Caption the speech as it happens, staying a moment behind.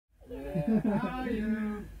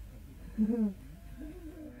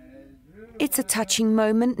It's a touching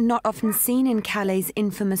moment not often seen in Calais'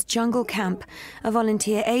 infamous jungle camp, a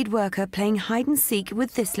volunteer aid worker playing hide-and-seek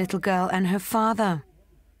with this little girl and her father.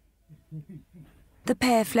 The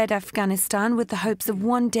pair fled Afghanistan with the hopes of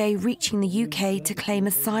one day reaching the UK to claim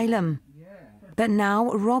asylum. But now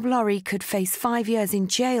Lawrie could face 5 years in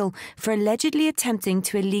jail for allegedly attempting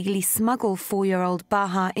to illegally smuggle 4-year-old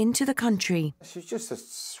Baha into the country. She's just a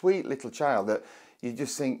sweet little child that you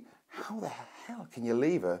just think, how the hell can you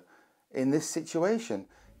leave her in this situation?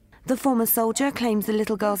 The former soldier claims the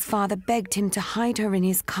little girl's father begged him to hide her in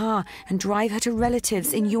his car and drive her to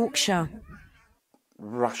relatives in Yorkshire.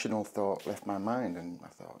 Rational thought left my mind, and I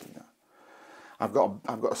thought, you know, I've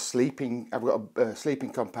got a sleeping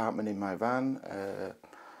compartment in my van,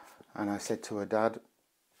 and I said to her dad,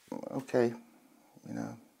 okay, you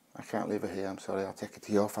know, I can't leave her here, I'm sorry, I'll take her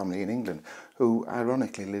to your family in England, who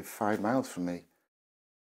ironically live 5 miles from me.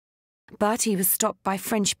 But he was stopped by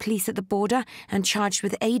French police at the border and charged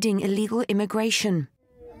with aiding illegal immigration.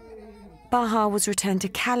 Baha was returned to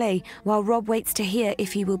Calais, while Rob waits to hear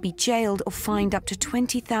if he will be jailed or fined up to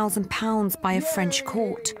 £20,000 by a French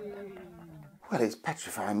court. Well, it's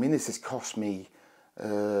petrifying. I mean, this has cost me,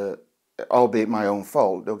 albeit my own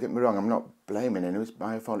fault, don't get me wrong, I'm not blaming anyone, it's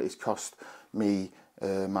my fault. It's cost me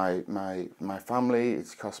my family,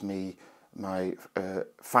 it's cost me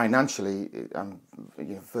financially, I'm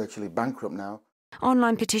virtually bankrupt now.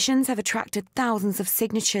 Online petitions have attracted thousands of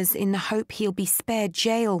signatures in the hope he'll be spared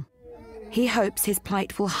jail. He hopes his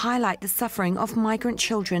plight will highlight the suffering of migrant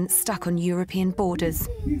children stuck on European borders.